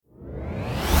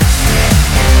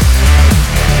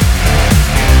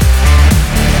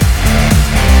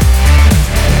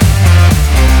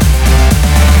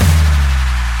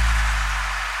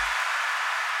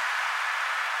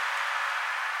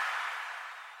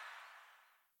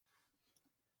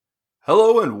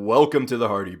Hello and welcome to the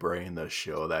Hardy Brain, the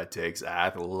show that takes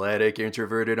athletic,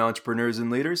 introverted entrepreneurs and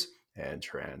leaders and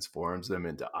transforms them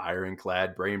into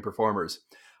ironclad brain performers.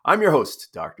 I'm your host,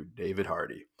 Dr. David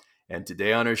Hardy. And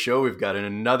today on our show, we've got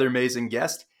another amazing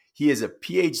guest. He is a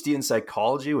PhD in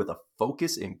psychology with a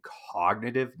focus in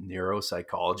cognitive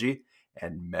neuropsychology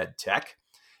and med tech.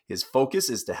 His focus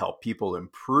is to help people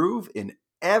improve in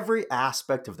every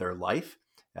aspect of their life.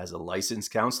 As a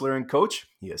licensed counselor and coach,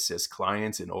 he assists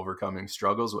clients in overcoming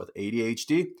struggles with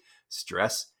ADHD,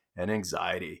 stress, and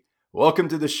anxiety. Welcome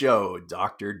to the show,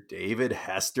 Dr. David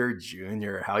Hester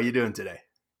Jr. How are you doing today?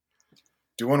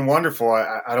 Doing wonderful.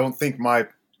 I don't think my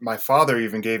father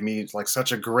even gave me like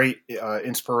such a great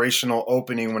inspirational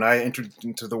opening when I entered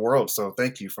into the world. So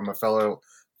thank you from a fellow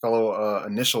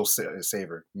initial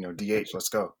saver. DH. Let's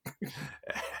go.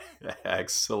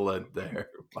 Excellent there.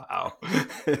 Wow.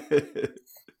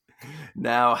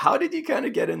 Now, how did you kind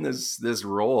of get in this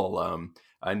role?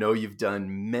 I know you've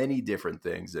done many different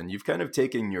things, and you've kind of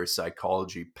taken your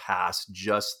psychology past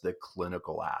just the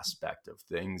clinical aspect of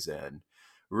things and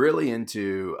really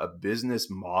into a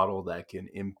business model that can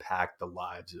impact the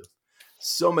lives of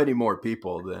so many more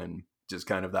people than just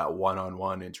kind of that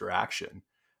one-on-one interaction.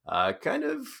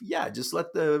 Yeah, just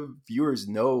let the viewers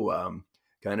know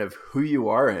kind of who you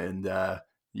are and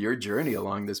your journey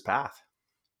along this path.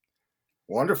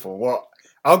 Wonderful. Well,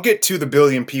 I'll get to the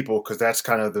billion people because that's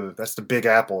kind of the big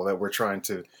apple that we're trying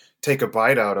to take a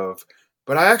bite out of.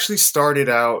 But I actually started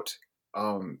out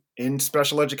in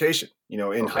special education,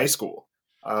 in high Okay. school.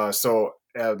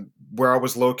 Where I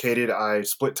was located, I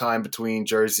split time between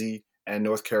Jersey and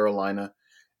North Carolina.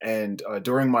 And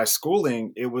during my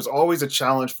schooling, it was always a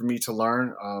challenge for me to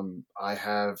learn. I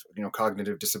have,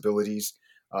 cognitive disabilities,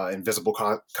 invisible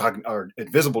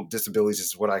disabilities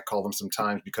is what I call them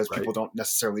sometimes because Right. people don't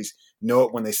necessarily know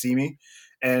it when they see me.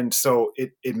 And so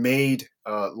it made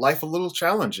life a little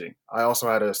challenging. I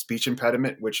also had a speech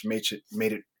impediment, which made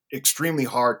it extremely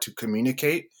hard to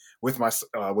communicate with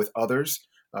others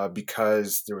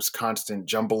because there was constant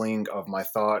jumbling of my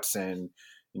thoughts and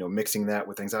mixing that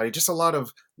with anxiety. Just a lot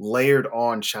of layered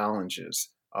on challenges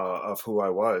of who I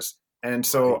was. And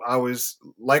so Right. I was,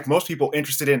 like most people,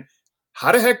 interested in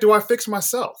how the heck do I fix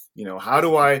myself? How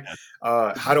do I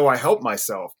help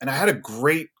myself? And I had a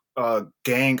great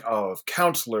gang of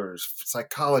counselors,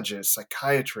 psychologists,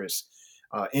 psychiatrists,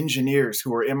 engineers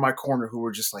who were in my corner who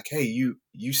were just like, "Hey,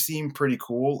 you seem pretty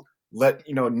cool.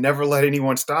 Never let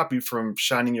anyone stop you from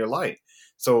shining your light."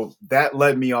 So that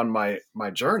led me on my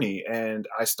journey, and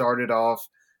I started off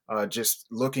just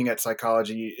looking at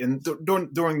psychology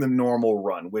during the normal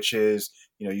run, which is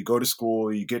you go to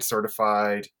school, you get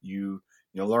certified, you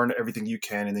learn everything you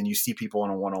can, and then you see people on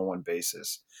a one-on-one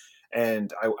basis.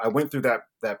 And I went through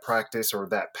that practice or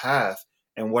that path,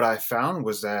 and what I found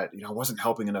was that I wasn't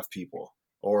helping enough people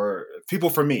or people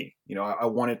for me. I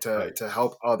wanted to Right. to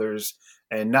help others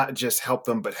and not just help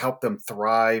them, but help them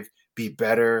thrive, be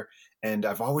better. And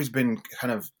I've always been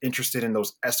kind of interested in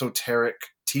those esoteric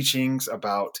teachings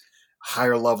about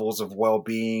higher levels of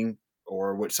well-being,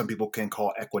 or what some people can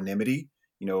call equanimity.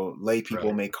 Lay people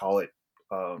Right. may call it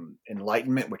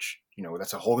enlightenment, which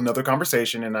that's a whole another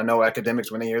conversation. And I know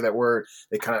academics, when they hear that word,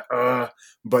 they kind of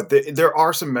but there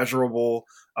are some measurable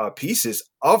pieces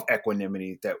of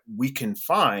equanimity that we can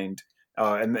find,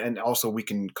 and also we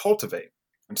can cultivate.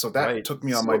 And so that Right. took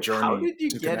me on my So, how journey did you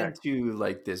to get connect. into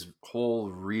like this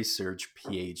whole research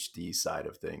PhD side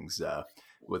of things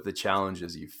with the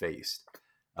challenges you faced?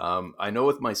 I know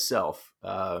with myself,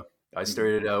 I Mhm.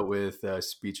 started out with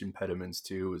speech impediments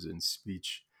too. Was in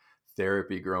speech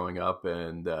therapy growing up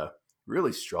and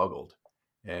really struggled.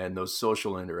 And those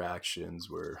social interactions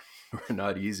were were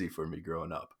not easy for me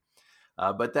growing up.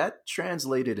 But that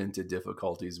translated into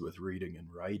difficulties with reading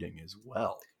and writing as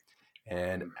well.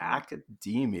 And Mhm.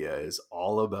 academia is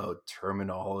all about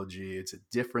terminology, it's a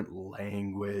different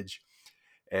language,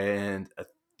 and a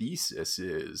thesis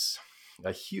is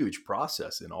a huge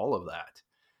process in all of that.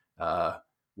 Uh,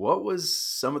 what was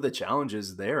some of the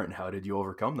challenges there, and how did you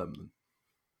overcome them?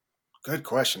 Good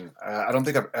question. I don't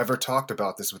think I've ever talked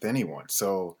about this with anyone,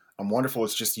 so I'm wonderful.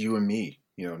 It's just you and me.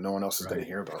 No one else is going to Right.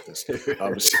 hear about this.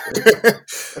 What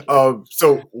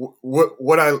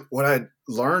I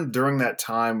learned during that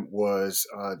time was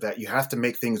that you have to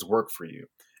make things work for you,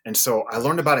 and so I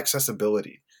learned Right. about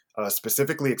accessibility,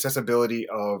 specifically accessibility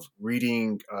of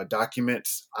reading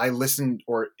documents. I listen,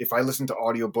 or if I listen to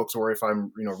audiobooks, or if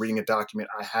I'm reading a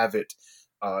document, I have it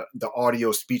the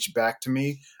audio speech back to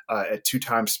me at two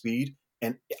times speed,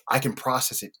 and I can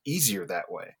process it easier that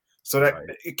way. So that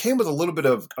Right. it came with a little bit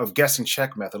of guess and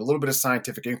check method, a little bit of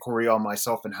scientific inquiry on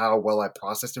myself and how well I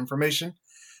processed information.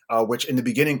 which in the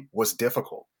beginning was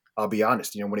difficult. I'll be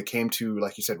honest. When it came to,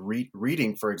 like you said,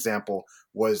 reading, for example,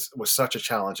 was such a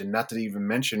challenge. And not to even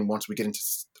mention, once we get into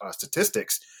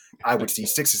statistics, I would see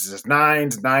sixes as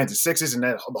nines, nines as sixes, and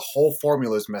then the whole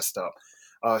formula is messed up.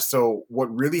 So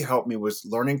what really helped me was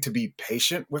learning to be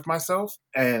patient with myself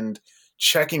and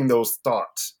checking those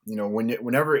thoughts.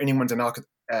 Whenever anyone's in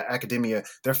academia,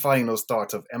 they're fighting those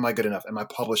thoughts of, am I good enough? Am I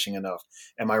publishing enough?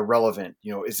 Am I relevant?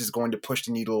 Is this going to push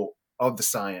the needle of the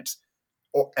science?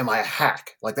 Or am I a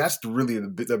hack? Like, that's really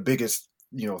the biggest,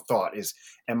 thought is,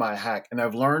 am I a hack? And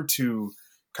I've learned to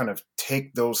kind of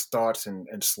take those thoughts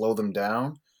and slow them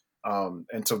down.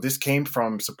 And so this came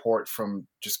from support from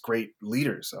just great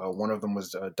leaders. One of them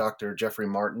was Dr. Jeffrey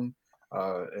Martin,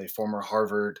 a former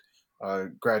Harvard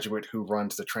graduate who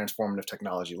runs the Transformative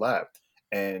Technology Lab,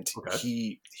 and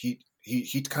Okay.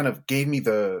 he kind of gave me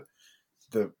the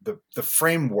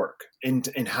framework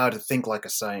in how to think like a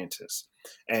scientist.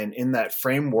 And in that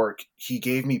framework, he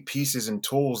gave me pieces and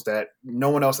tools that no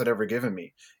one else had ever given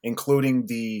me, including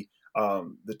the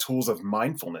tools of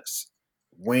mindfulness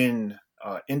when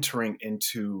entering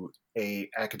into a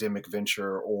academic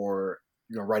venture, or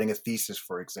writing a thesis,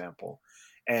 for example.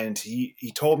 And he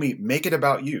told me, make it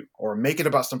about you, or make it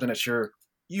about something that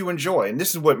you enjoy. And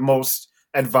this is what most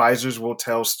advisors will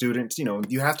tell students.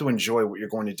 You have to enjoy what you're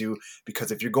going to do,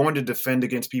 because if you're going to defend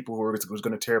against people who's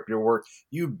going to tear up your work,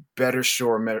 you better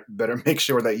make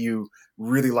sure that you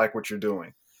really like what you're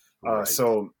doing. Right.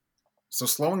 So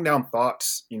slowing down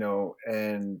thoughts,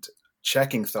 and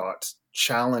checking thoughts,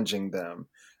 challenging them.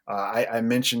 I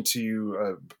mentioned to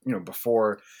you,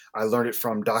 before, I learned it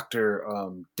from Dr.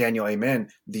 Daniel Amen.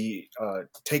 The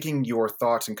taking your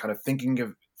thoughts and kind of think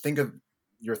of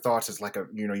your thoughts as like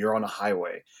you're on a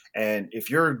highway, and if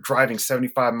you're driving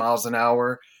 75 miles an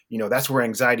hour, that's where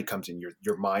anxiety comes in.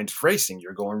 Your mind's racing.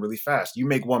 You're going really fast. You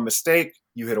make one mistake,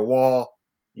 you hit a wall.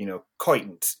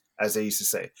 Coitance, as they used to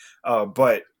say.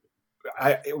 But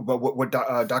what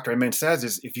Dr. Amen says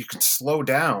is, if you can slow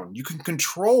down, you can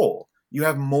control. You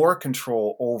have more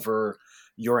control over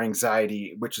your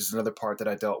anxiety, which is another part that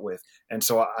I dealt with. And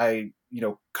so I,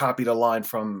 copied a line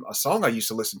from a song I used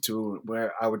to listen to,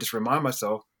 where I would just remind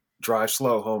myself, drive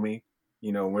slow, homie.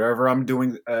 Wherever I'm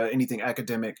doing anything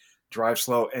academic, drive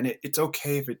slow. And it's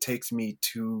okay if it takes me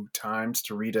 2 times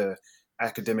to read a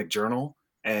academic journal,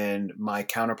 and my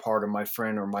counterpart or my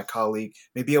friend or my colleague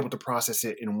may be able to process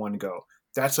it in one go.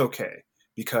 That's okay,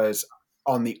 because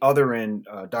on the other end,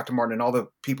 Dr. Martin and all the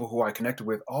people who I connected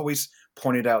with always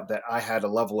pointed out that I had a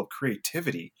level of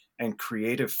creativity and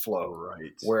creative flow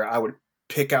Right. where I would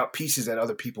pick out pieces that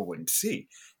other people wouldn't see.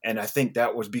 And I think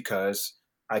that was because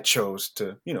I chose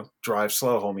to, drive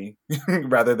slow, homie,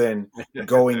 rather than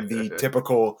going the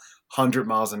typical 100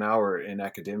 miles an hour in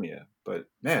academia. But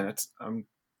man, I'm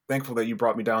thankful that you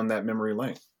brought me down that memory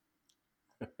lane.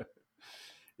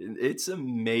 It's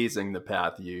amazing the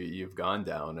path you've gone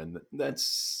down, and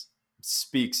that's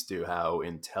speaks to how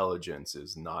intelligence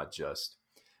is not just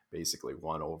basically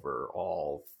one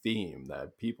overall theme,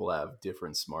 that people have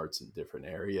different smarts in different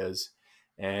areas.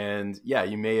 And yeah,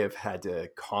 you may have had to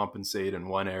compensate in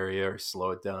one area or slow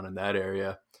it down in that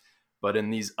area, but in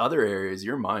these other areas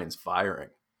your mind's firing,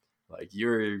 like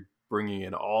you're bringing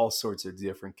in all sorts of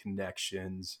different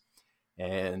connections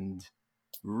and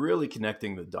really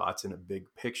connecting the dots in a big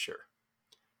picture.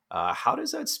 How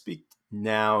does that speak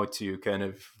now to kind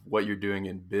of what you're doing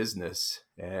in business,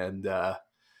 and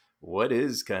what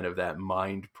is kind of that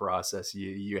mind process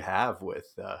you have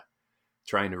with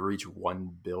trying to reach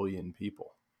 1 billion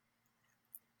people?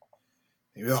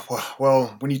 Yeah,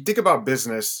 well, when you think about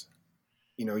business,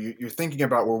 you're thinking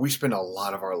about where we spend a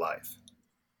lot of our life.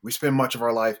 We spend much of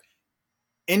our life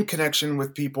in connection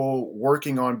with people,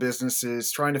 working on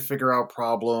businesses, trying to figure out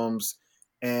problems.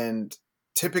 And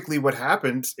typically what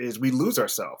happens is we lose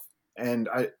ourselves. And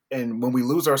when we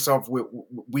lose ourselves,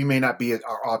 we may not be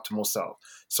our optimal self.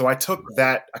 So I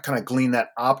kind of gleaned that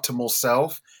optimal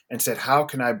self and said, how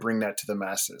can I bring that to the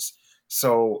masses?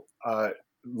 So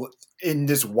in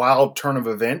this wild turn of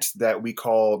events that we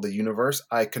call the universe,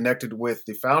 I connected with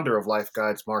the founder of Life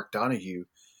Guides, Mark Donahue,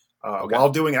 Okay. while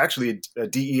doing actually a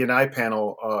DE&I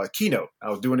panel keynote.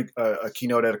 I was doing a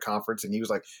keynote at a conference, and he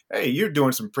was like, "Hey, you're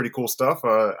doing some pretty cool stuff.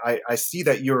 I see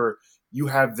that you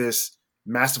have this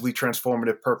massively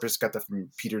transformative purpose." Got that from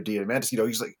Peter Diamandis.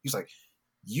 He's like,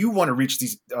 "You want to reach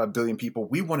these billion people.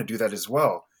 We want to do that as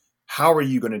well. How are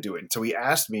you going to do it?" And so he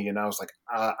asked me, and I was like,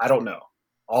 "I don't know."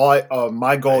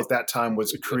 My goal Right. at that time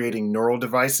was creating neural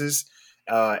devices,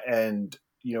 and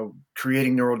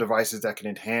creating neural devices that can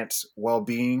enhance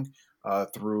well-being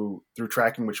through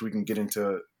tracking, which we can get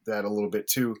into that a little bit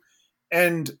too.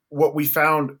 And what we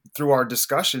found through our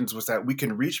discussions was that we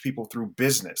can reach people through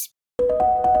business.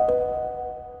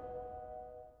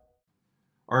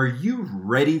 Are you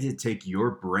ready to take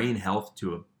your brain health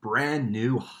to a brand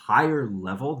new, higher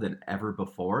level than ever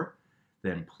before?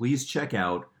 Then please check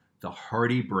out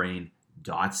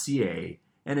thehardybrain.ca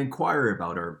and inquire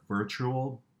about our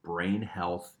virtual brain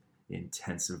health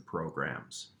intensive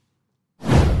programs.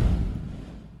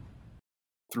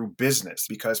 Through business,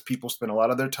 because people spend a lot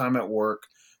of their time at work.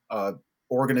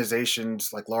 Organizations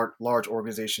like large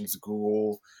organizations,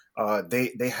 Google,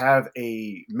 they have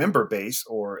a member base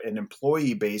or an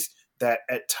employee base that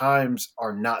at times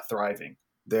are not thriving.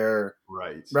 They're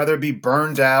Right. rather be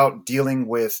burned out dealing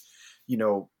with,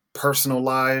 personal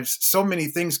lives. So many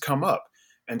things come up,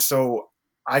 and so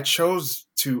I chose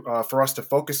to for us to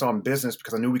focus on business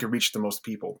because I knew we could reach the most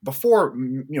people before,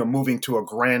 moving to a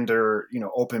grander,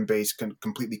 open based,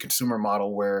 completely consumer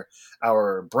model where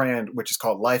our brand, which is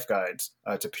called Life Guides,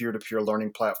 it's a peer to peer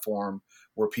learning platform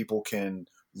where people can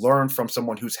learn from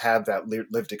someone who's had that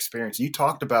lived experience. And you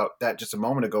talked about that just a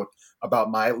moment ago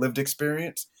about my lived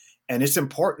experience, and it's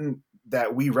important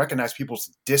that we recognize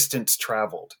people's distance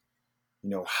traveled.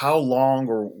 How long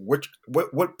or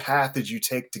what path did you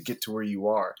take to get to where you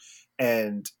are?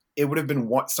 And it would have been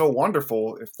so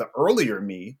wonderful if the earlier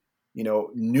me,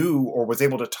 knew or was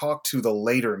able to talk to the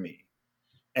later me.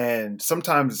 And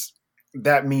sometimes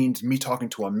that means me talking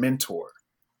to a mentor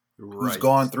who's Right.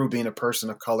 gone through being a person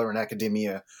of color in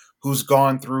academia, who's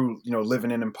gone through,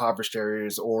 living in impoverished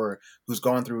areas, or who's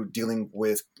gone through dealing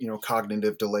with,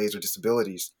 cognitive delays or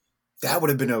disabilities. That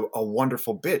would have been a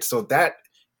wonderful bit. So that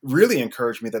really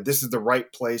encouraged me that this is the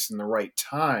right place and the right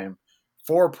time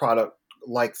for a product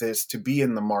like this to be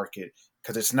in the market,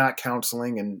 because it's not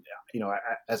counseling. And,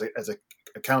 as a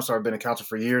counselor, I've been a counselor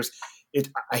for years.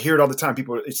 I hear it all the time.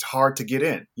 People, it's hard to get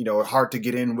in, hard to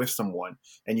get in with someone.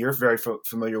 And you're very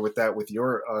familiar with that with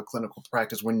your clinical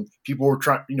practice, when people were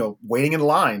trying, waiting in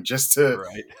line just to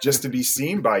Right. just to be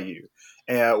seen by you.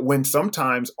 When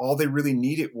sometimes all they really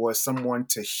needed was someone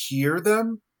to hear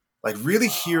them, like really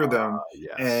hear them,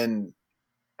 Yes.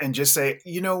 and just say,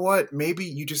 you know what, maybe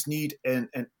you just need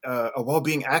a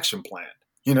well-being action plan.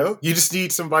 You just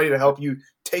need somebody to help you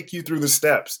take you through the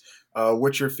steps.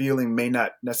 What you're feeling may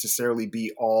not necessarily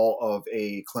be all of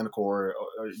a clinical or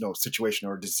situation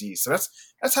or disease. So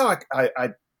that's how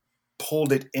I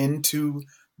pulled it into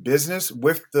business,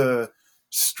 with the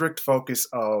strict focus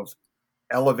of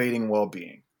elevating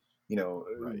well-being.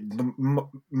 Right.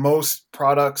 Most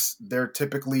products, they're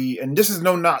typically, and this is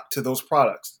no knock to those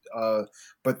products,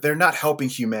 but they're not helping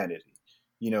humanity.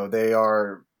 They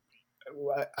are.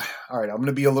 All right, I'm going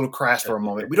to be a little crass for a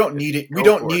moment. We don't need it. We Go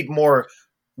don't for it. need more.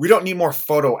 We don't need more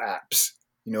photo apps.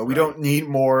 We Right. don't need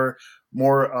more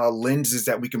lenses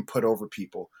that we can put over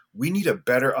people. We need a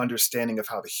better understanding of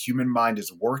how the human mind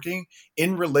is working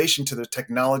in relation to the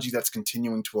technology that's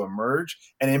continuing to emerge,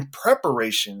 and in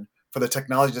preparation for the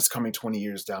technology that's coming 20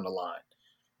 years down the line.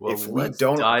 If Well, we let's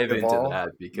don't dive into evolve, that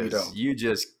we because don't. you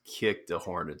just kicked a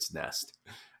hornet's nest.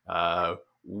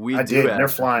 We I do did, and they're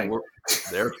have, flying.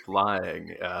 they're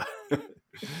flying.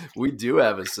 We do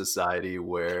have a society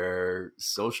where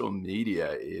social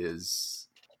media is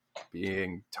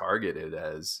being targeted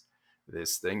as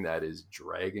this thing that is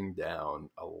dragging down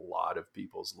a lot of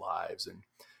people's lives and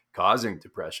causing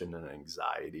depression and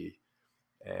anxiety,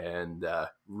 and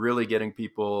really getting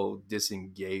people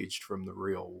disengaged from the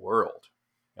real world.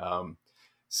 Um,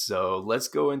 so let's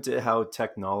go into how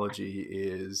technology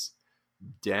is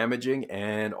damaging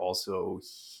and also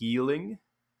healing.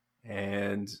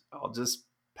 And I'll just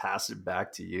pass it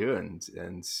back to you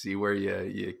and see where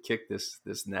you kick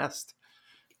this nest.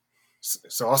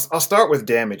 So I'll start with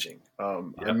damaging. I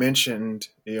Yep. mentioned,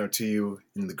 to you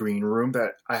in the green room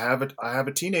that I have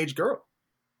a teenage girl,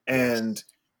 and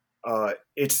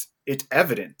Yes. it's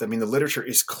evident. I mean, the literature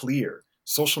is clear.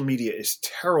 Social media is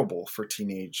terrible for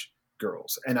teenage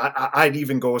girls, and I'd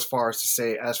even go as far as to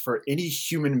say, as for any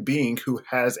human being who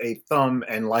has a thumb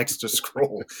and likes to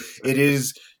scroll, it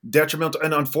is detrimental.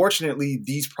 And unfortunately,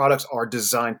 these products are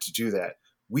designed to do that.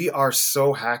 We are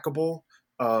so hackable.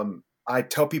 I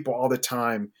tell people all the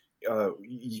time,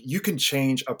 you can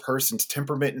change a person's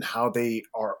temperament and how they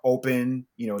are open,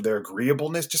 their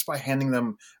agreeableness, just by handing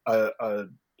them a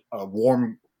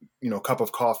warm, cup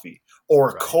of coffee, or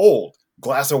a Right. cold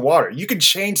glass of water. You can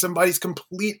change somebody's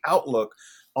complete outlook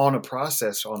on a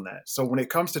process on that. So when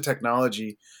it comes to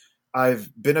technology,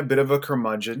 I've been a bit of a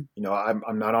curmudgeon.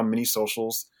 I'm not on many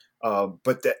socials,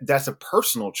 but that's a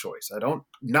personal choice. I don't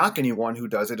knock anyone who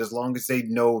does it, as long as they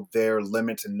know their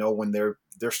limits and know when their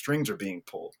strings are being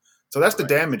pulled. So that's the Right.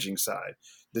 damaging side.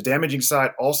 the damaging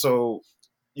side also,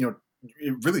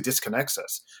 it really disconnects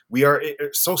us. We are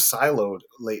so siloed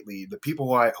lately. The people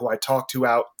who I talk to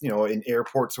out, in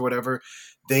airports or whatever,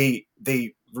 they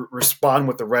respond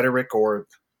with the rhetoric, or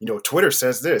Twitter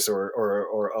says this,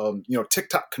 or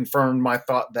TikTok confirmed my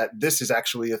thought that this is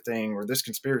actually a thing, or this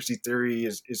conspiracy theory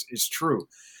is true.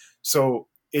 So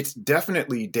it's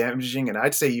definitely damaging, and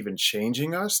I'd say even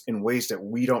changing us in ways that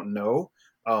we don't know.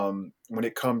 When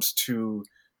it comes to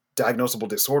diagnosable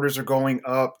disorders are going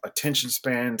up, attention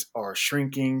spans are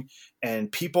shrinking, and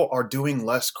people are doing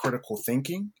less critical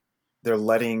thinking. They're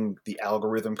letting the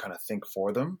algorithm kind of think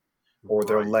for them, or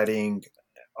they're Right. letting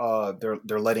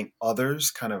they're letting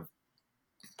others kind of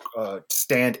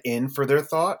stand in for their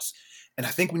thoughts. And I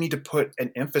think we need to put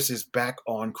an emphasis back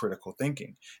on critical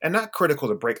thinking, and not critical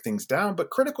to break things down, but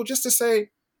critical just to say,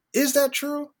 is that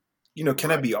true? Can that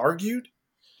Right. be argued?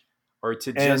 Or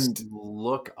to just And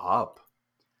look up.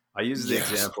 I use the yes,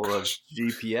 oh example of gosh,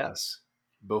 GPS.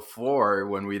 Before,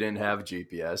 when we didn't have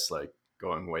GPS, like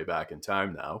going way back in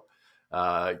time now,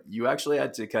 you actually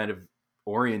had to kind of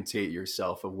orientate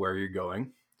yourself of where you're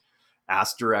going,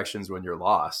 ask directions when you're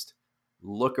lost,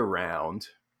 look around.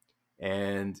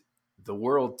 And the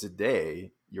world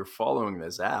today, you're following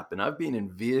this app. And I've been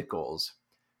in vehicles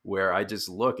where I just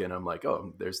look and I'm like,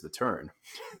 oh, there's the turn,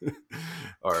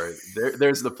 or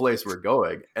there's the place we're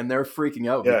going. And they're freaking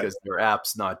out yeah. because their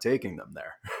app's not taking them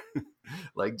there.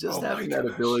 Like, just Oh my having that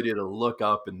gosh. ability to look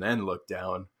up and then look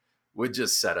down would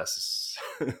just set us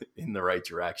in the right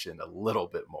direction a little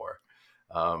bit more.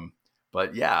 Um,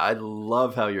 but yeah, I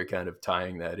love how you're kind of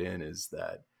tying that in, is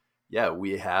that, yeah,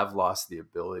 we have lost the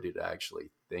ability to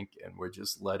actually think, and we're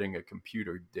just letting a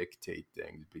computer dictate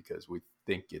things because we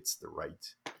think it's the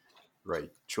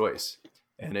right choice.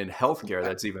 And in healthcare,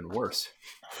 that's even worse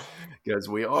because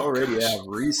we Oh already gosh. have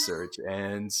research,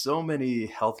 and so many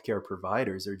healthcare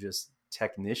providers are just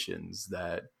technicians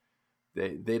that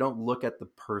they don't look at the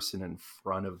person in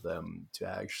front of them to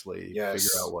actually figure out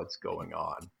Yes. what's going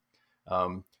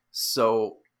on.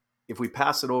 So if we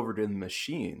pass it over to the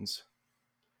machines,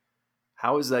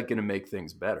 how is that going to make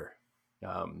things better?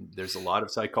 There's a lot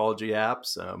of psychology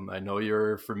apps. I know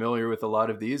you're familiar with a lot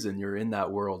of these, and you're in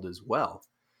that world as well.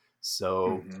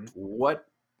 So, Hmm. what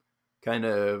kind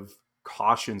of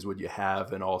cautions would you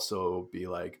have, and also be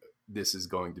like, this is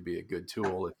going to be a good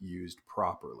tool if used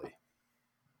properly?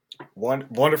 One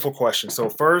wonderful question. So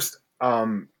first,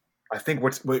 I think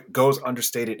what goes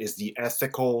understated is the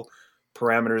ethical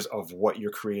parameters of what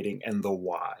you're creating and the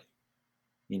why.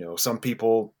 Some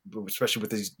people, especially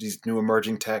with these new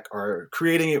emerging tech, are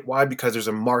creating it. Why? Because there's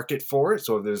a market for it.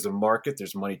 So if there's a market,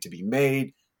 there's money to be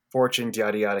made, fortune,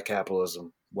 yada yada,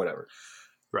 capitalism, whatever.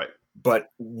 Right. But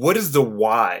what is the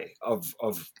why of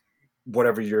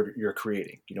whatever you're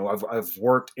creating? I've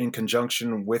worked in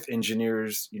conjunction with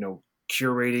engineers,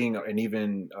 curating and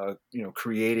even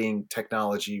creating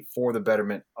technology for the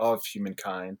betterment of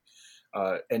humankind.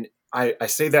 And I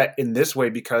say that in this way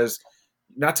because,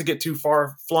 not to get too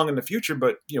far flung in the future,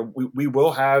 but we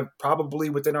will have probably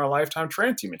within our lifetime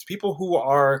transhumans, people who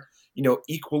are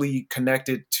equally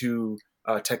connected to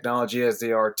technology as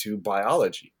they are to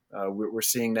biology. We're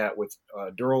seeing that with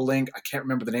Duralink. I can't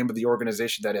remember the name of the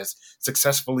organization that has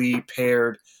successfully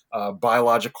paired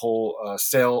biological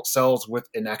cells with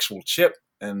an actual chip,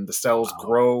 and the cells Wow.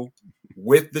 grow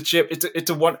with the chip. It's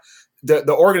a one.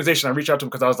 The organization, I reached out to them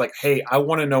because I was like, hey, I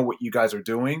want to know what you guys are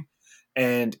doing.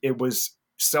 And it was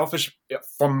selfish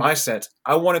from my sense.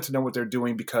 I wanted to know what they're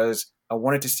doing because I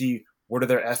wanted to see, what are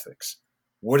their ethics?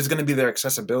 What is going to be their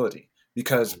accessibility?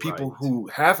 Because people Right. who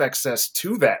have access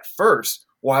to that first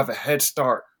will have a head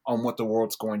start on what the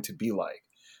world's going to be like.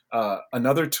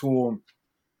 Another tool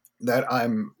that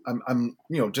I'm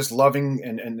just loving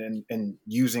and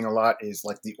using a lot is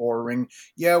like the Aura Ring.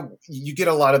 Yeah, you get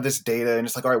a lot of this data, and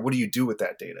it's like, all right, what do you do with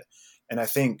that data? And I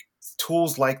think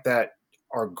tools like that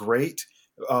are great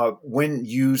when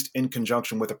used in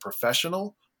conjunction with a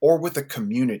professional or with a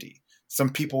community. Some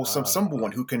people,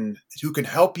 someone who can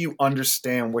help you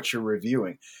understand what you're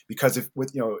reviewing. Because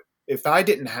if I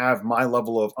didn't have my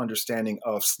level of understanding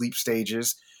of sleep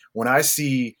stages, when I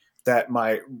see that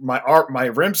my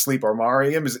REM sleep or my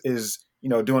REM is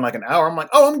doing like an hour, I'm like,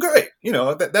 oh, I'm great.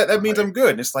 That means Right. I'm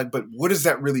good. And it's like, but what does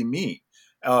that really mean?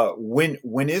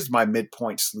 When is my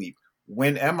midpoint sleep?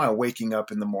 When am I waking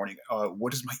up in the morning?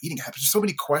 What is my eating habits? There's so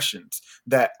many questions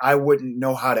that I wouldn't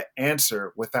know how to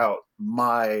answer without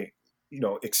my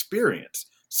experience.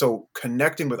 So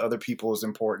connecting with other people is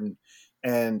important.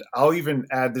 And I'll even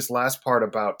add this last part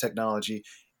about technology.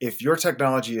 If your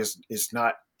technology is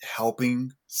not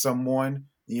helping someone,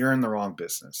 you're in the wrong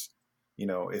business.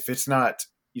 If it's not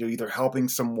either helping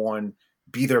someone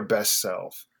be their best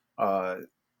self,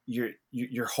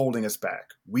 you're holding us back.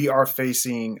 We are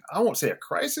facing, I won't say a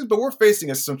crisis, but we're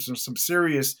facing some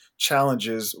serious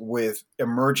challenges with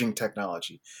emerging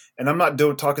technology. And I'm not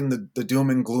talking the doom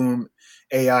and gloom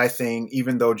AI thing,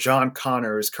 even though John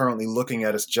Connor is currently looking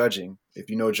at us judging. If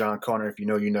you know John Connor, if you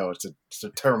know, you know, it's a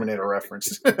Terminator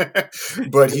reference.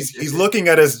 But he's looking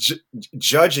at us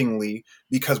judgingly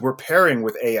because we're pairing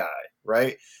with AI,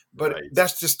 right? But Right.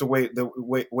 that's just the way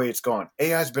it's gone.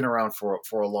 AI has been around for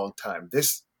a long time.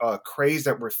 This craze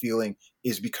that we're feeling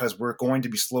is because we're going to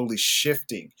be slowly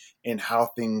shifting in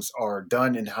how things are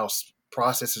done and how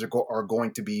processes are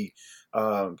going to be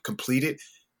completed.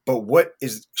 But what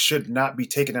should not be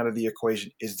taken out of the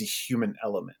equation is the human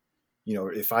element.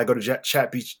 If I go to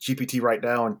Chat GPT right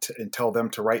now and tell them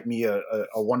to write me a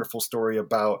wonderful story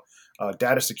about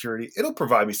data security, it'll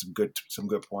provide me some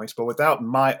good points. But without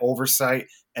my oversight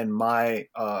and my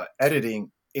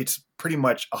editing, it's pretty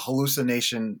much a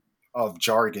hallucination of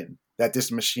jargon that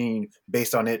this machine,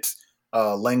 based on its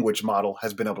language model,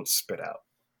 has been able to spit out.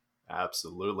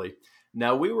 Absolutely.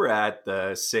 Now, we were at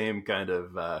the same kind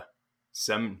of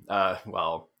summit,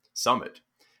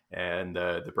 and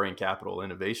the Brain Capital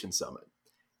Innovation Summit,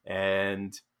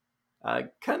 and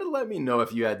kind of let me know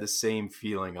if you had the same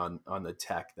feeling on the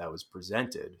tech that was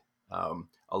presented.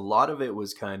 A lot of it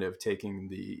was kind of taking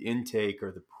the intake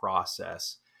or the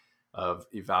process of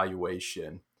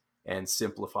evaluation and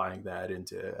simplifying that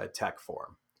into a tech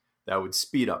form that would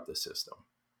speed up the system.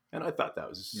 And I thought that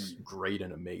was great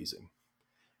and amazing.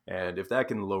 And if that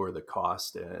can lower the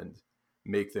cost and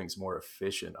make things more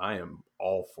efficient, I am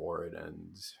all for it,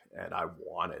 and I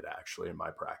want it actually in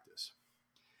my practice.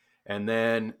 And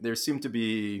then there seemed to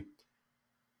be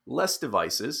less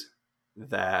devices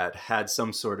that had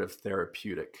some sort of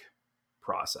therapeutic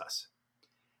process.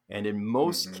 And in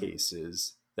most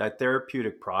cases, that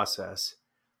therapeutic process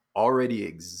already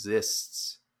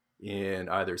exists in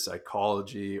either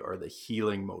psychology or the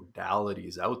healing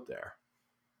modalities out there.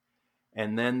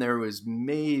 And then there was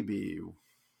maybe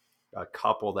a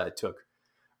couple that took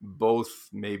both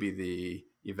maybe the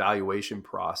evaluation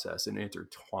process and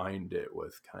intertwined it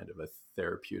with kind of a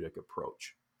therapeutic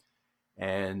approach.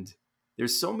 And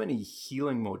there's so many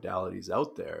healing modalities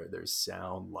out there. There's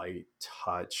sound, light,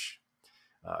 touch,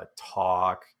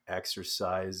 talk,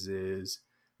 exercises,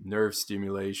 nerve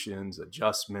stimulations,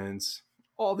 adjustments,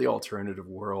 all the alternative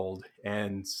world,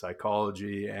 and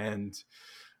psychology, and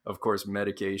of course,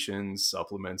 medications,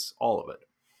 supplements, all of it.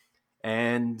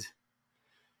 And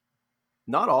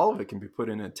not all of it can be put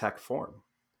in a tech form.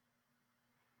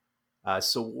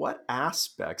 So, what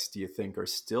aspects do you think are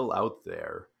still out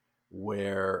there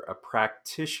where a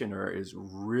practitioner is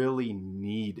really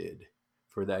needed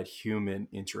for that human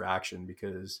interaction?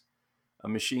 Because a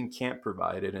machine can't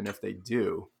provide it. And if they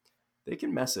do, they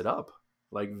can mess it up.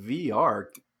 Like VR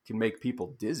can make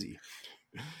people dizzy.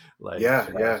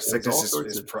 There's all Sickness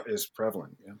sorts of is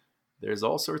prevalent. Yeah. there's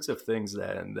all sorts of things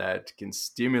that can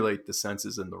stimulate the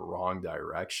senses in the wrong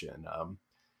direction,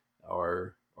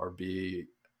 or be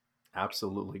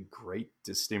absolutely great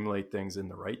to stimulate things in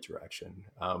the right direction.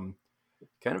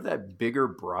 Kind of that bigger,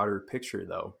 broader picture,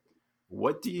 though.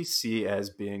 What do you see as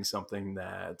being something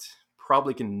that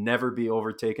probably can never be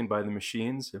overtaken by the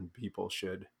machines, and people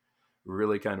should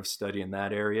really kind of study in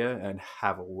that area and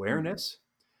have awareness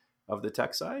of the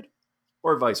tech side,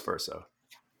 or vice versa?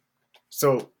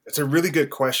 So it's a really good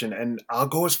question, and I'll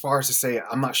go as far as to say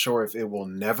I'm not sure if it will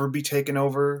never be taken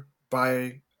over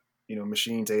by,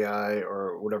 machines, AI,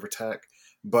 or whatever tech,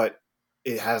 but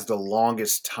it has the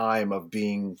longest time of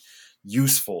being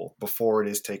useful before it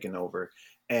is taken over.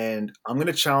 And I'm going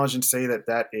to challenge and say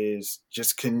that is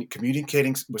just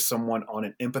communicating with someone on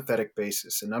an empathetic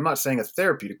basis. And I'm not saying a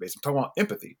therapeutic basis. I'm talking about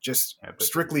empathy, just Empathy,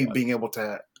 strictly yes. being able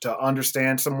to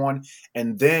understand someone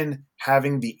and then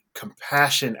having the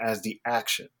compassion as the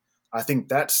action. I think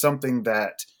that's something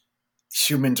that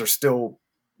humans we're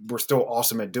still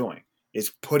awesome at doing,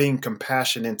 is putting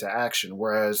compassion into action.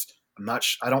 Whereas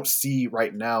I don't see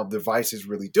right now devices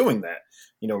really doing that,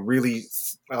 really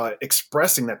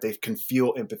expressing that they can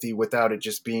feel empathy without it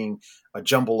just being a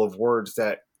jumble of words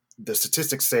that the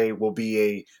statistics say will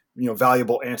be a,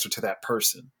 valuable answer to that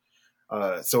person.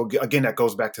 So again, that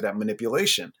goes back to that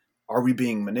manipulation. Are we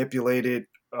being manipulated,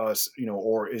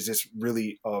 or is this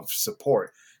really of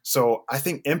support? So I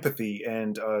think empathy,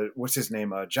 and what's his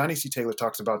name? Johnny C. Taylor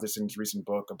talks about this in his recent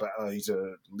book. About he's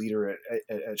a leader at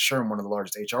SHRM, one of the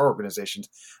largest HR organizations,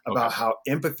 about Okay. how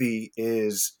empathy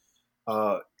is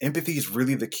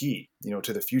really the key,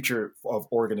 to the future of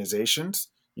organizations,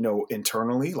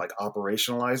 internally, like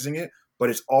operationalizing it, but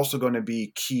it's also going to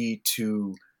be key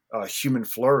to human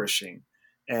flourishing.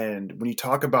 And when you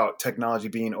talk about technology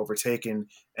being overtaken,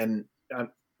 and I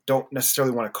don't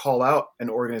necessarily want to call out an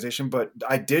organization, but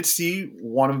I did see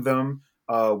one of them,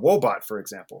 Wobot, for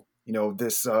example.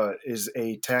 This is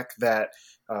a tech that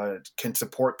can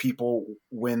support people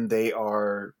when they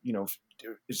are,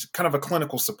 it's kind of a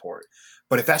clinical support.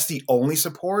 But if that's the only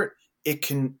support,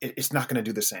 it's not going to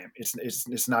do the same.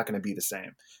 It's not going to be the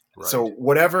same. Right. So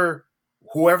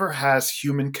whoever has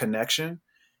human connection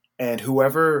and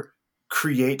whoever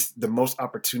creates the most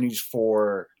opportunities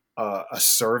for a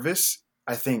service,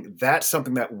 I think that's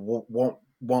something that won't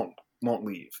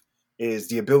leave, is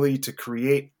the ability to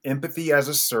create empathy as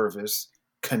a service,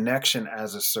 connection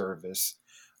as a service,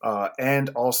 and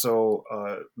also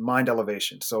mind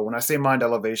elevation. So when I say mind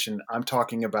elevation, I'm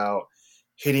talking about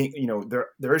hitting.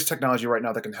 There is technology right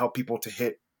now that can help people to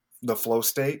hit the flow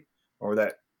state, or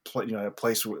that a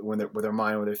place when with their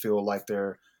mind where they feel like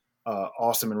they're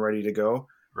awesome and ready to go.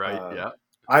 Right. Yeah.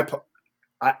 I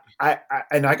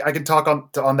can talk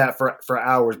on that for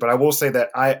hours, but I will say that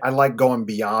I like going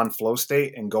beyond flow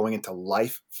state and going into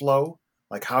life flow.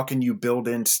 Like, how can you build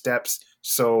in steps?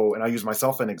 So, and I'll use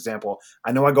myself as an example.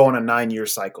 I know I go on a 9-year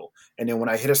cycle, and then when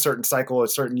I hit a certain cycle, a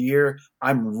certain year,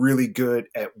 I'm really good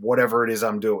at whatever it is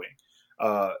I'm doing.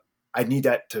 I need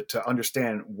that to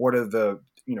understand what are the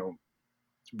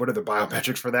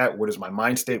biometrics for that? What is my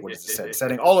mind state? What is the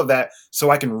setting? All of that,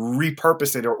 so I can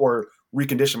repurpose it or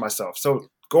recondition myself. So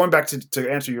going back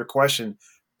to answer your question,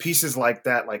 pieces like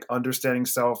that, like understanding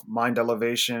self, mind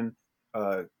elevation,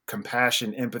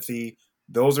 compassion, empathy,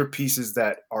 those are pieces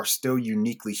that are still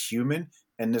uniquely human.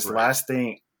 And this last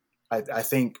thing, I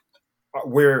think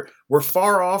we're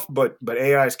far off, but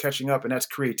AI is catching up, and that's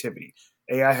creativity.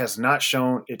 AI has not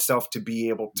shown itself to be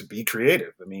able to be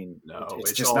creative. I mean, No, it's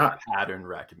it's just all not. pattern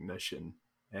recognition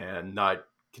and not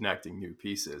connecting new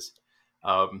pieces.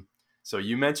 So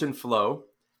you mentioned flow,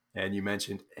 and you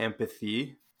mentioned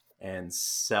empathy and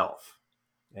self.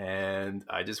 And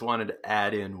I just wanted to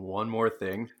add in one more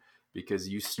thing, because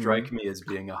you strike Mhm. me as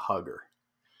being a hugger.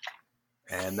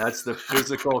 And that's the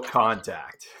physical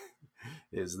contact.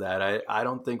 Is that I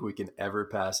don't think we can ever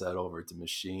pass that over to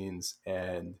machines.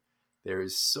 And there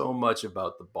is so much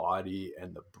about the body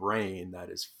and the brain that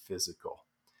is physical.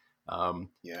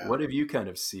 Yeah. What have you kind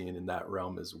of seen in that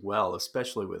realm as well,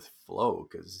 especially with flow?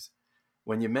 Because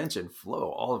when you mention flow,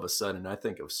 all of a sudden I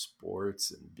think of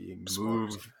sports and being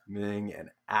Sports. moving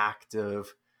and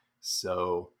active.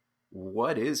 So,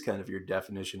 what is kind of your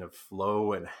definition of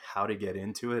flow, and how to get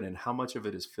into it, and how much of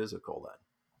it is physical then?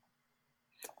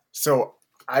 So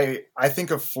I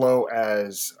think of flow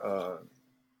as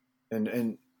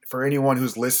and for anyone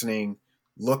who's listening,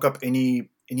 look up any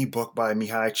book by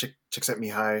Mihai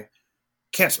Csikszentmihalyi.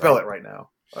 Can't spell Right? it right now.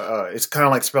 It's kind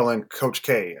of like spelling Coach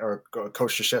K or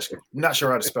Coach Krzyzewski. Not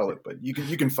sure how to spell it, but you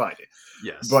can find it.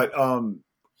 Yes. But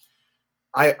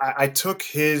I took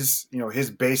his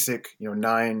basic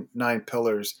nine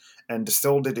pillars and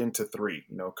distilled it into three.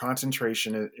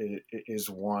 Concentration is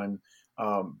one,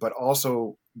 but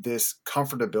also this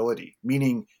comfortability,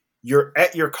 meaning you're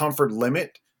at your comfort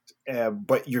limit,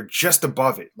 but you're just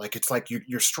above it. Like, it's like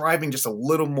you're striving just a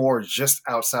little more, just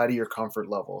outside of your comfort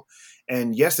level.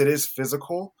 And yes, it is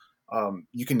physical.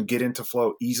 You can get into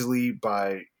flow easily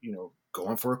by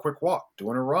going for a quick walk,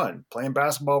 doing a run, playing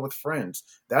basketball with friends.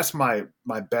 That's my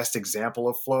best example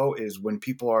of flow, is when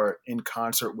people are in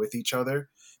concert with each other.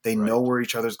 They Right. know where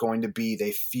each other's going to be.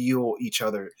 They feel each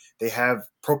other. They have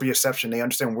proprioception. They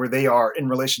understand where they are in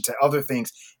relation to other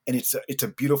things, and it's a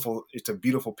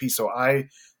beautiful piece. So I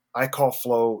call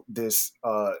flow this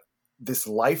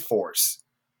life force,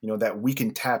 that we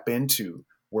can tap into,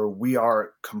 where we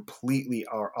are completely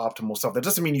our optimal self. That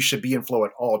doesn't mean you should be in flow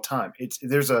at all time.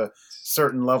 There's a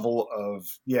certain level of,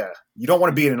 you don't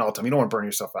want to be in it all time. You don't want to burn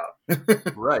yourself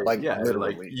out. Right. Like, Yeah. Like,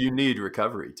 literally. you need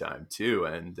recovery time too.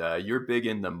 And you're big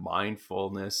in the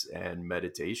mindfulness and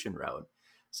meditation route.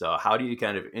 So, how do you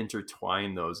kind of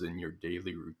intertwine those in your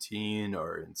daily routine,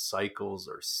 or in cycles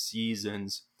or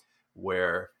seasons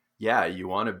where, yeah, you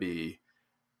want to be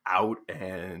out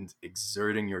and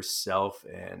exerting yourself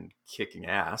and kicking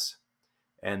ass?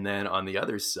 And then on the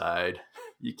other side,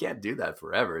 you can't do that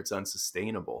forever. It's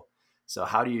unsustainable. So,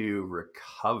 how do you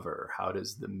recover? How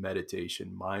does the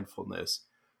meditation, mindfulness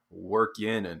work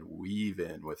in and weave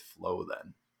in with flow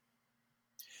then?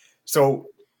 So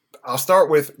I'll start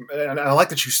with, and I like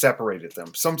that you separated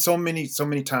them. So many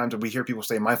times we hear people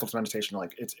say mindfulness meditation,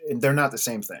 like they're not the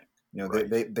same thing.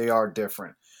 Right. They are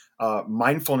different.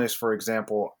 Mindfulness, for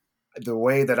example, the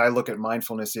way that I look at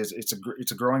mindfulness is it's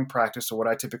a growing practice. So what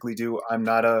I typically do, I'm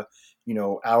not a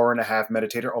hour and a half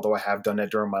meditator, although I have done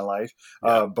that during my life.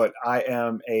 Yeah. But I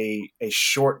am a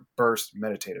short burst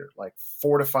meditator, like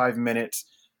 4 to 5 minutes.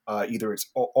 Either it's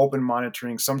open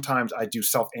monitoring. Sometimes I do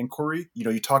self inquiry.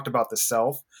 You talked about the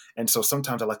self, and so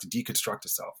sometimes I like to deconstruct the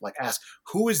self, like ask,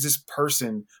 who is this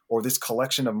person or this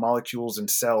collection of molecules and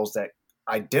cells that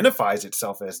identifies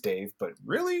itself as Dave, but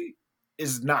really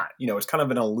is not. It's kind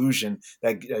of an illusion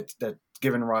that's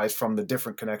given rise from the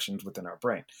different connections within our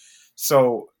brain.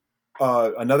 So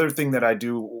another thing that I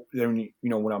do,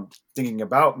 when I'm thinking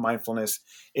about mindfulness,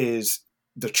 is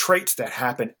the traits that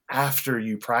happen after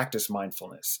you practice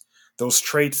mindfulness. Those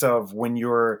traits of when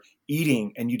you're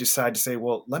eating and you decide to say,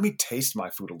 well, let me taste my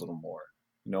food a little more.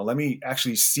 Let me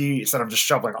actually see, instead of just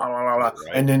shoveling,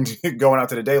 and then going out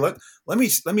to the day. Let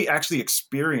me actually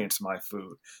experience my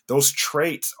food. Those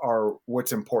traits are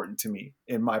what's important to me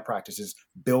in my practice, is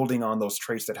building on those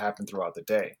traits that happen throughout the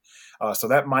day. So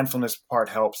that mindfulness part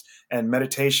helps. And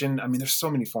meditation, I mean, there's so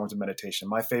many forms of meditation.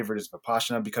 My favorite is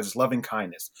Vipassana because it's loving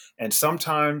kindness. And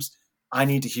sometimes I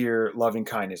need to hear loving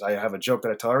kindness. I have a joke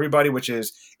that I tell everybody, which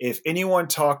is, if anyone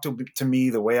talked to me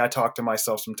the way I talk to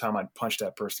myself, sometime I'd punch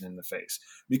that person in the face,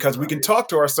 because we can talk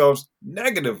to ourselves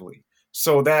negatively.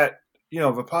 So that,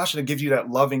 Vipassana gives you that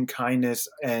loving kindness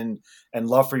and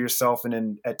love for yourself. And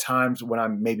then at times when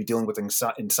I'm maybe dealing with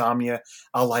insomnia,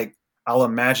 I'll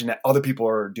imagine that other people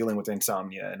are dealing with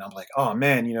insomnia, and I'm like, oh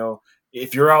man,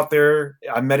 if you're out there,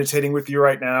 I'm meditating with you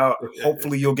right now.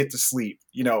 Hopefully you'll get to sleep,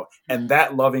 and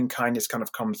that loving kindness kind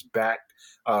of comes back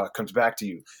to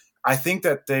you. I think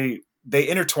that they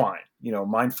intertwine,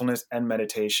 mindfulness and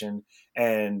meditation.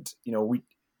 And,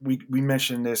 we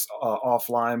mentioned this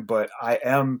offline, but I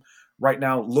am right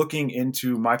now looking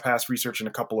into my past research and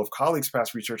a couple of colleagues'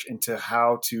 past research into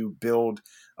how to build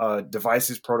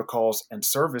devices, protocols, and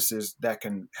services that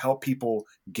can help people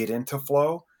get into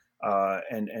flow.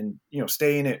 And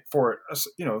stay in it for a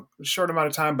short amount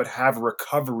of time, but have a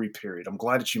recovery period. I'm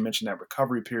glad that you mentioned that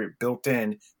recovery period built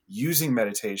in, using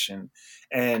meditation,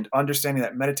 and understanding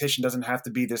that meditation doesn't have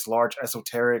to be this large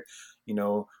esoteric, even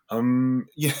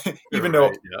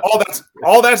though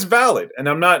all that's valid, and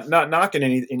I'm not knocking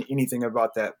anything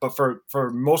about that. But for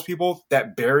most people,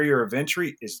 that barrier of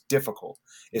entry is difficult,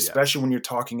 especially when you're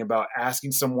talking about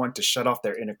asking someone to shut off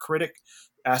their inner critic,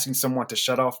 asking someone to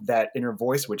shut off that inner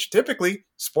voice, which typically,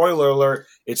 spoiler alert,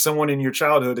 it's someone in your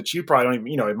childhood that you probably don't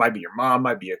even, it might be your mom,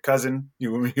 might be a cousin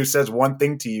who says one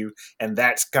thing to you, and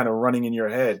that's kind of running in your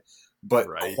head. But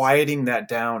quieting that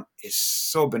down is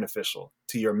so beneficial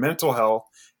to your mental health,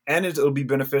 and it'll be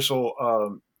beneficial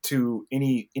to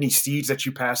any seeds that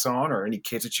you pass on, or any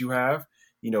kids that you have.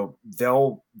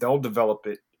 They'll develop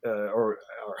it, or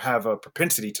have a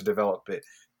propensity to develop it,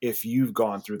 if you've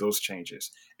gone through those changes.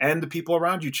 And the people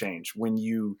around you change when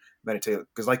you meditate.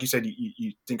 Because like you said,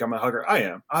 you think I'm a hugger. I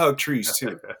am. I hug trees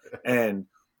too. And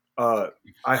I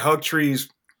hug trees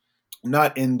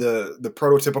not in the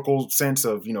prototypical sense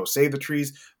of, save the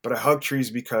trees, but I hug trees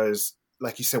because,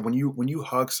 like you said, when you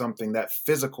hug something, that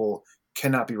physical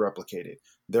cannot be replicated.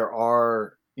 There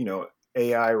are,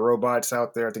 AI robots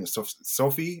out there. I think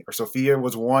Sophia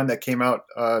was one that came out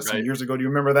some years ago. Do you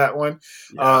remember that one?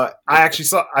 I actually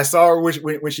saw her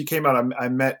when she came out. I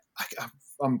met,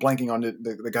 I'm blanking on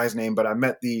the guy's name, but I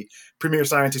met the premier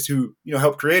scientist who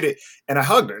helped create it, and I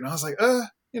hugged her, and I was like,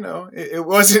 it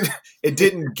wasn't, it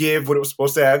didn't give what it was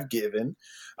supposed to have given.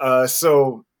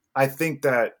 So I think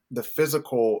that the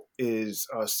physical is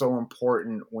so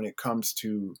important when it comes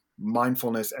to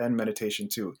mindfulness and meditation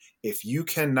too. If you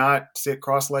cannot sit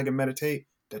cross-legged and meditate,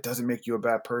 that doesn't make you a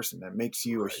bad person. That makes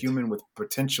you a human with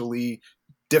potentially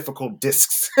difficult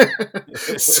discs.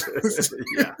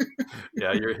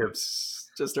 Yeah, your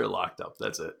hips just are locked up.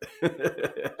 That's it.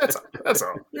 That's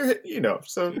all.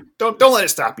 So don't let it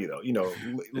stop you though.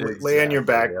 Lay on your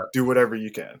back, do whatever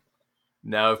you can.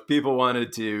 Now, if people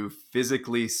wanted to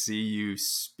physically see you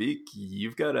speak,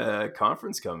 you've got a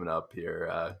conference coming up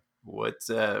here. What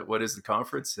is the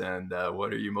conference, and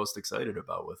what are you most excited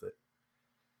about with it?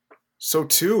 So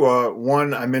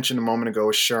one I mentioned a moment ago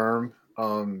is SHRM.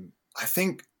 I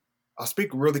think I'll speak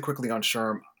really quickly on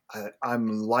SHRM. I'm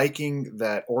liking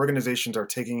that organizations are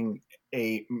taking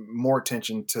more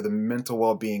attention to the mental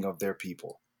well-being of their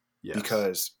people,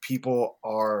 because people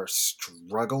are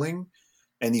struggling,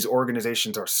 and these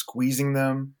organizations are squeezing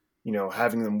them,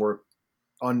 having them work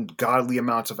ungodly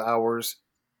amounts of hours.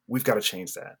 We've got to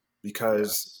change that,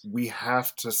 because we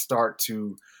have to start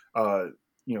to,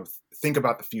 think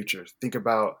about the future. Think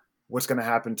about what's going to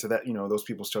happen to that, those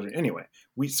people's children anyway.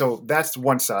 So that's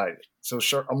one side. So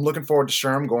I'm looking forward to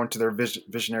SHRM going to their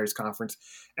Visionaries Conference.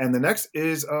 And the next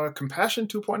is Compassion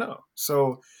 2.0.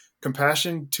 So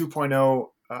Compassion 2.0,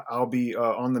 I'll be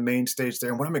on the main stage there.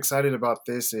 And what I'm excited about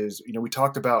this is, we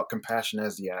talked about compassion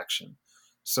as the action.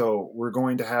 So we're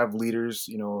going to have leaders,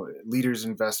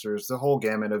 investors, the whole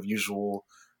gamut of usual,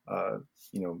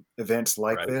 events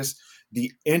like this.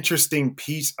 The interesting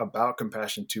piece about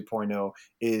Compassion 2.0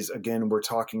 is, again, we're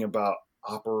talking about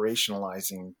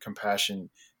operationalizing compassion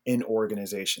in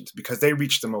organizations because they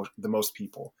reach the most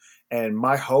people. And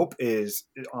my hope is,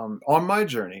 on my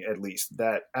journey at least,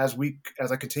 that as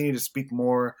I continue to speak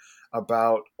more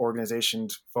about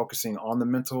organizations focusing on the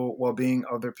mental well-being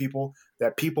of their people,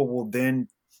 that people will then,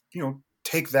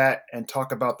 take that and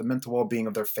talk about the mental well-being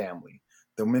of their family,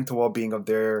 the mental well-being of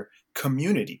their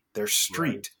community, their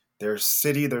street, their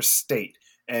city, their state,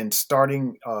 and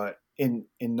starting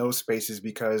in those spaces,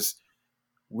 because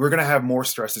we're going to have more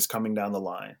stresses coming down the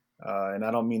line. And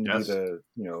I don't mean to be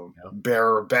the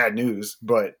bearer of bad news,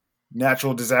 but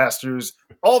natural disasters,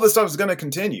 all this stuff is going to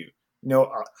continue.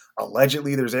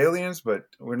 Allegedly there's aliens, but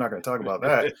we're not going to talk about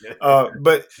that.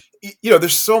 But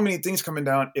there's so many things coming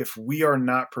down. If we are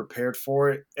not prepared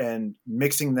for it, and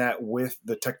mixing that with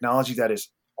the technology that is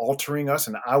altering us,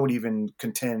 and I would even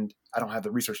contend, I don't have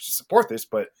the research to support this,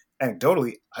 but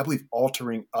anecdotally, I believe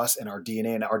altering us and our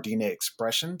DNA and our DNA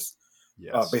expressions,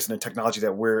 based on the technology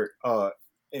that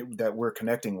we're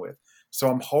connecting with.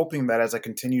 So I'm hoping that as I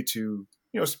continue to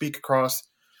speak across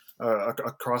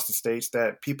the states,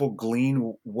 that people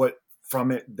glean what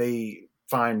from it they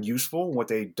find useful, what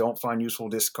they don't find useful,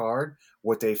 discard,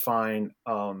 what they find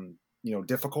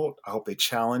difficult. I hope they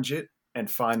challenge it and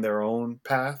find their own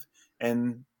path.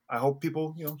 And I hope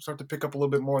people start to pick up a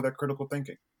little bit more of that critical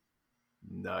thinking.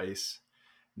 Nice.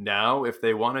 Now, if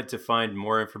they wanted to find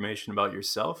more information about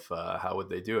yourself, how would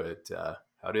they do it?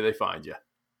 How do they find you?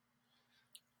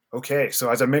 Okay, so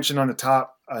as I mentioned on the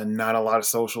top, not a lot of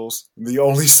socials. The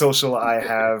only social I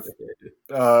have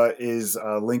is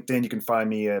LinkedIn. You can find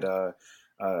me at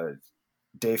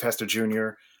Dave Hester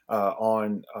Jr.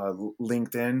 On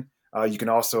LinkedIn. You can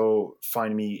also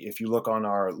find me if you look on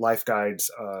our Life Guides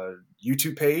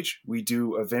YouTube page. We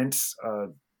do events,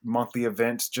 monthly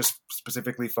events, just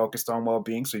specifically focused on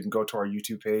well-being. So you can go to our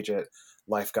YouTube page at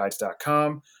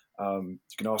lifeguides.com. You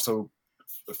can also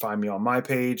find me on my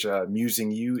page,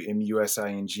 Musing You,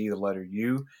 MUSING, the letter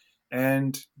U.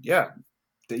 And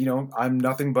I'm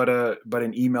nothing but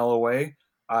an email away.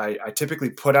 I typically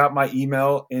put out my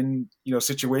email in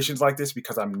situations like this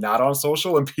because I'm not on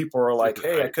social, and people are like,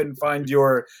 "Hey, I couldn't find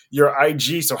your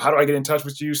IG, so how do I get in touch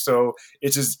with you?" So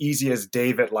it's as easy as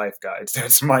Dave at Life Guides.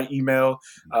 That's my email.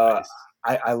 Nice.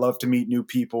 I love to meet new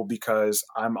people because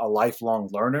I'm a lifelong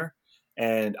learner,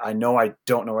 and I know I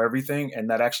don't know everything, and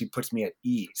that actually puts me at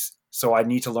ease. So I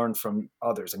need to learn from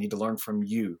others. I need to learn from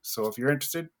you. So if you're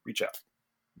interested, reach out.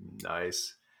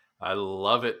 Nice. I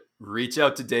love it. Reach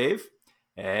out to Dave.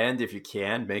 And if you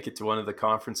can, make it to one of the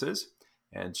conferences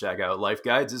and check out Life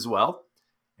Guides as well.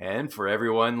 And for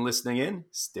everyone listening in,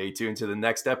 stay tuned to the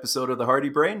next episode of The Hardy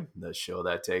Brain, the show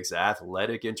that takes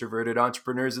athletic, introverted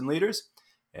entrepreneurs and leaders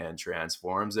and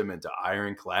transforms them into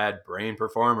ironclad brain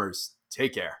performers.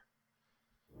 Take care.